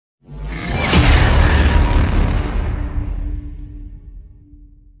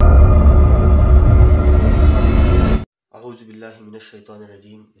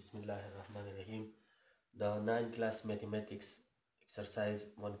Minash-Shaytanir-Rajim. Bismillahir-Rahmanir-Rahim. The 9th class mathematics exercise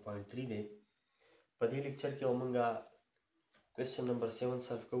 1.3 day. په دې لیکچر کې موږ question number 7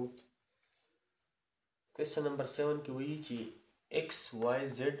 solve کوو. question number 7 کې وایي چې x y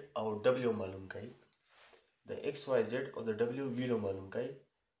z او w معلوم کړئ. د x y z او د w ویلو معلوم کړئ.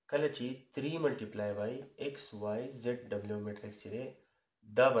 کله چې 3 multiply by x y z w میټرکس دی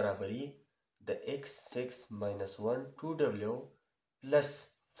دا برابري د x 6 minus 1 2w plus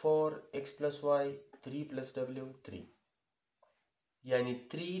 4x plus y 3 plus w 3 یعنی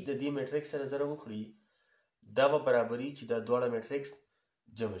 3 د دې میټرکس سره ضرب وکړي دا به برابري چې دا دواړه میټرکس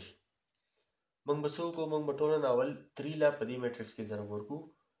جمع شي. موږ به څه وکړو؟ موږ به ټوله ناول 3 لا په دې میټرکس کې ضرب ورکړو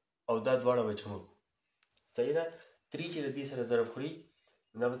او دا دواړه به جمع کړو. صحیح ده؟ 3 چې د دې سره ضرب خوري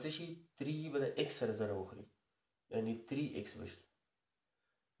دا به څه شي؟ 3 به د x سره ضرب وخوري یعنی 3x به شي.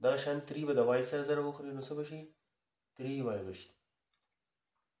 دا شان 3 به د y سره ضرب وخوري نو څه به شي؟ 3y به شي.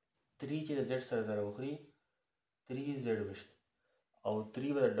 3 چې د z سره ضرب وخوري 3z به شي او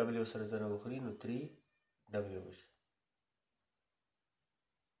 3 به د w سره ضرب وخوري نو 3w به شي.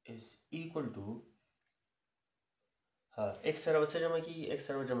 is equal to x سره به څه جمع کېږي؟ x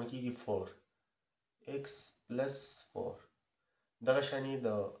سره به جمع کېږي 4 x plus 4 دغه شانې د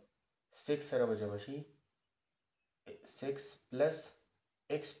 6 سره به جمع شي 6 plus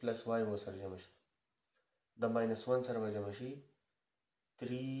x plus y به سره جمع شي. د -1 سره به جمع شي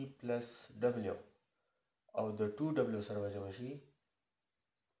 3 plus w او د 2w سره به جمع شي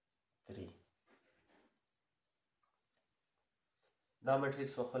 3. دا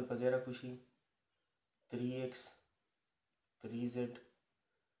میټرکس په خپل په ځای راکوشي 3x 3z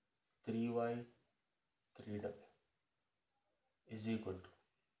 3y 3w is equal to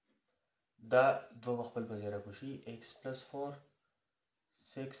دا دوه په خپل په ځای راکوشي x plus 4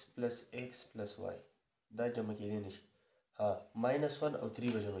 6 plus x plus y دا جمع کېدی نشي. -1 او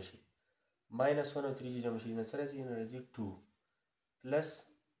 3 به جمع شي. -1 او 3 چې جمع شي نه څه راځي؟ نه راځي 2 plus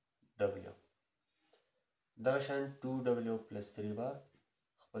w دغه شان 2w plus 3 به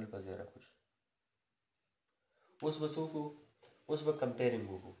خپل په ځای راکوشي. اوس به څه وکړو؟ اوس به کمپیرینګ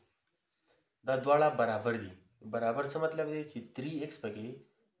وکړو. دا دواړه برابر دي. برابر څه مطلب دی؟ چې 3x پکې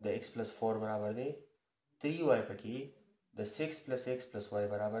د x plus 4 برابر دی 3y پکې د 6 plus x plus y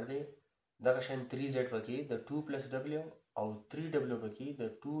برابر دی. دغه شان 3z پکې د 2 plus w او 3w پکې د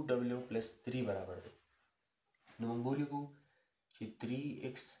 2w plus 3 برابر دی. نو موږ ولیکو چې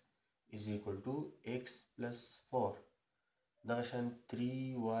 3x is equal to x plus 4 دغه شان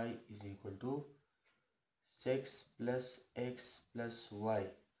 3y is equal to 6 plus x plus y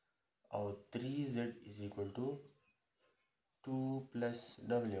او 3z is equal to 2 plus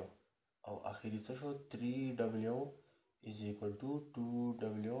w او آخري څه شو؟ 3w is equal to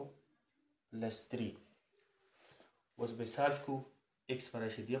 2w plus 3. اوس به سالف کو x به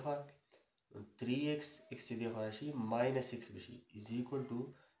راشي دې خوا 3x x چې دې خوا راشي -x به شي is equal to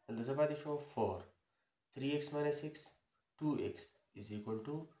دلته څه پاتې شو 4 3x minus x 2x is equal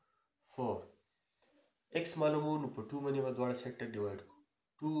to 4. x معلومو نو په 2 باندې به دواړه سیټ ته ډیوایډ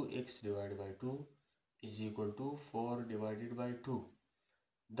کړو 2x divided by 2 is equal to 4 divided by 2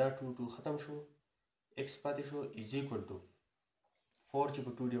 دا 2 ختم شو x پاتې شو is equal to 4 چې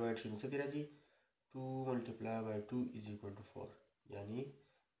په 2 ډیوایډ شي نو څه کې راځي 2 multiply by 2 is equal to 4 یعنی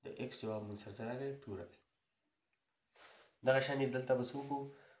د x جواب موږ سره راغی 2 راغی. دغه شانې دلته به څه وکړو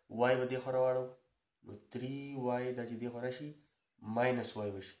y به دې خوا راواړو نو 3y دا چې دې خوا راشي -y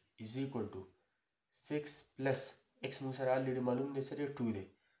به شي is equal to 6 plus x موږ سره already معلوم دی سره 2 دی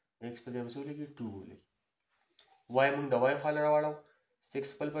x په ځای به څه ولیکي 2 ولیکي. y موږ د y خوا راواړو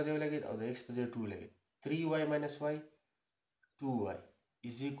 6 خپل په ځای ولګېد او د x په ځای 2 لګېد 3y minus y 2y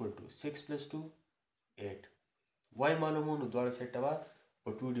is equal to 6 plus 2 8. y معلومو نو دواړه سیټ ته به په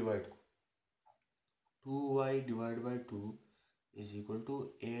 2 ډیوایډ کړو 2y divided by 2 is equal to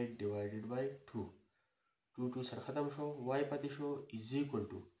 8 divided by 2 2 سره ختم شو y پاتې شو is equal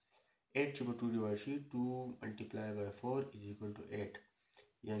to 8 چې په 2 ډیوایډ شي 2 multiply by 4 is equal to 8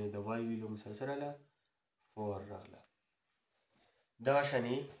 یعنی د y ویلو موږ سره راغله 4 راغله. دغه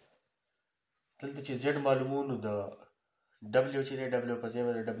شانې دلته چې z معلومو نو د w چې دی w په ځای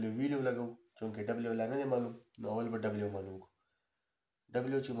به د w ویلو لګو چونکې w لا نه دی معلوم نو اول به w معلوم کړو.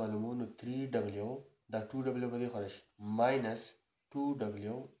 w چې معلومو نو 3w دا 2w به دې خوا راشي minus 2w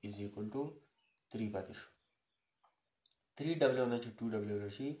is equal to 3 پاتې شو 3w نه چې 2w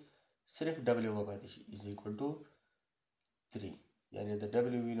راشي صرف w به پاتې شي is equal to 3 یعنی د w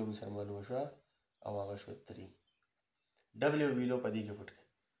ویلو موږ سره معلومه شوه او هغه شو 3. w ویلو په دې کې پټ کړئ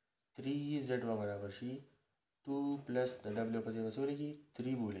 3z به برابر شي 2 plus د w په ځای به څه ولیکي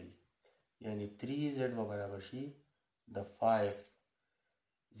 3 به ولګي یعنی 3z به برابر شي د 5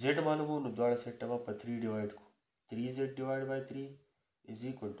 زد معلومو نو دواړه سیټ ته په 3 ډیوایډ کو 3z ډیوایډ بای 3 از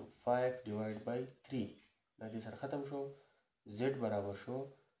ایکول ټو 5 ډیوایډ بای 3 دا دې سره ختم شو z برابر شو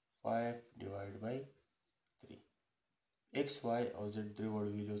 5 ډیوایډ بای 3 x y او z درې وړ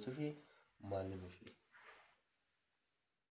ویلیو څه شي معلومه شي